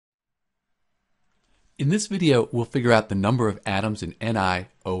In this video, we'll figure out the number of atoms in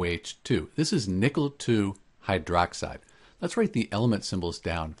NiOH2. This is nickel 2 hydroxide. Let's write the element symbols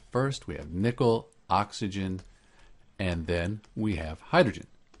down. First, we have nickel, oxygen, and then we have hydrogen.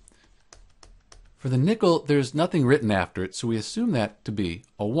 For the nickel, there's nothing written after it, so we assume that to be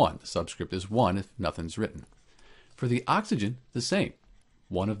a 1. The subscript is 1 if nothing's written. For the oxygen, the same.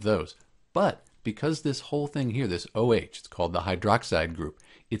 One of those. But because this whole thing here, this OH, it's called the hydroxide group,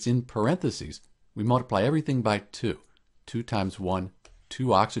 it's in parentheses, we multiply everything by 2. 2 times 1,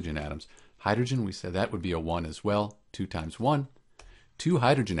 2 oxygen atoms. Hydrogen, we said that would be a 1 as well. 2 times 1, 2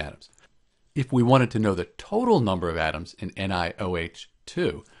 hydrogen atoms. If we wanted to know the total number of atoms in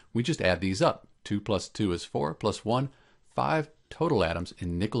NiOH2, we just add these up. 2 plus 2 is 4, plus 1, 5 total atoms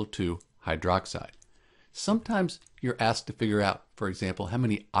in nickel 2 hydroxide. Sometimes you're asked to figure out, for example, how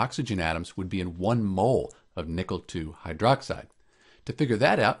many oxygen atoms would be in 1 mole of nickel 2 hydroxide. To figure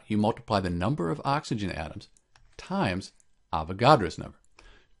that out, you multiply the number of oxygen atoms times Avogadro's number.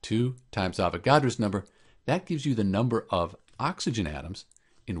 2 times Avogadro's number, that gives you the number of oxygen atoms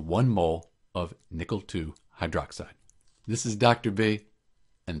in 1 mole of nickel 2 hydroxide. This is Dr. B,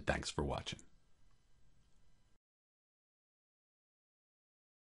 and thanks for watching.